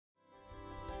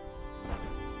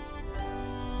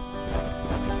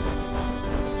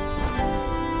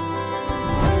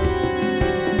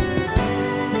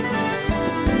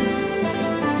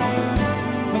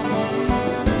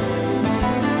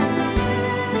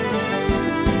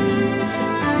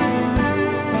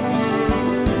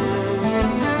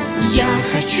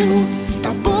хочу с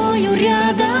тобою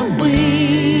рядом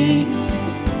быть.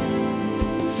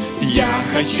 Я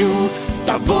хочу с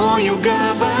тобою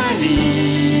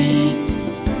говорить.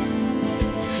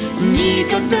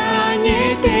 Никогда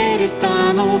не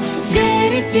перестану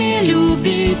верить и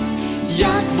любить.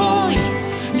 Я твой,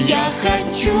 я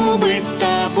хочу быть с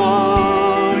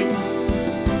тобой.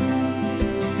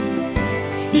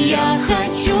 Я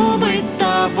хочу быть с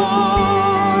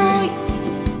тобой.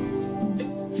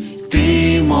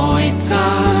 Ты мой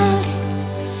царь,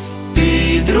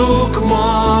 ты друг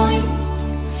мой.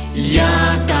 Я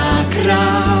так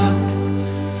рад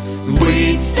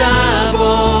быть с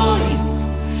тобой.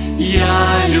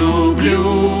 Я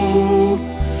люблю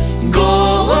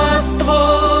голос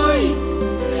твой,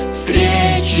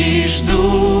 встречи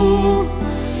жду,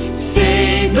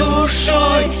 всей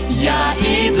душой я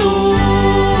иду.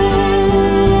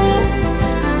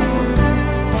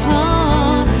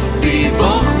 Ты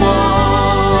Бог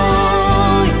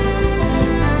мой.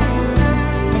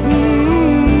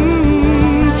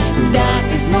 Да,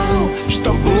 ты знал,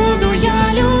 что буду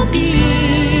я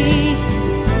любить.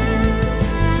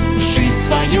 Жизнь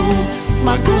свою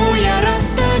смогу я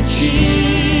расточить.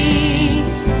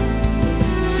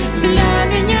 Для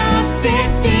меня все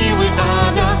силы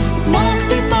ада смог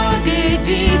ты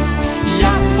победить.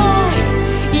 Я твой,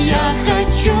 я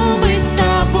хочу быть с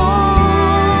тобой.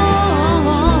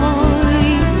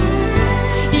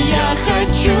 Я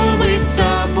хочу быть с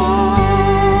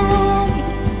тобой.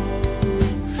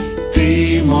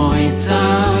 Ты мой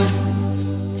царь,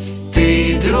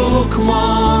 ты друг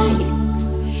мой.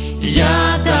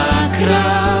 Я так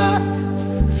рад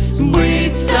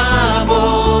быть с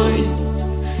тобой.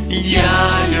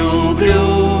 Я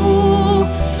люблю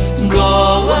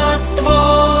голос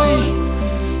твой,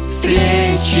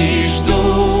 встречи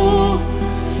жду,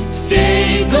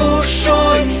 всей душой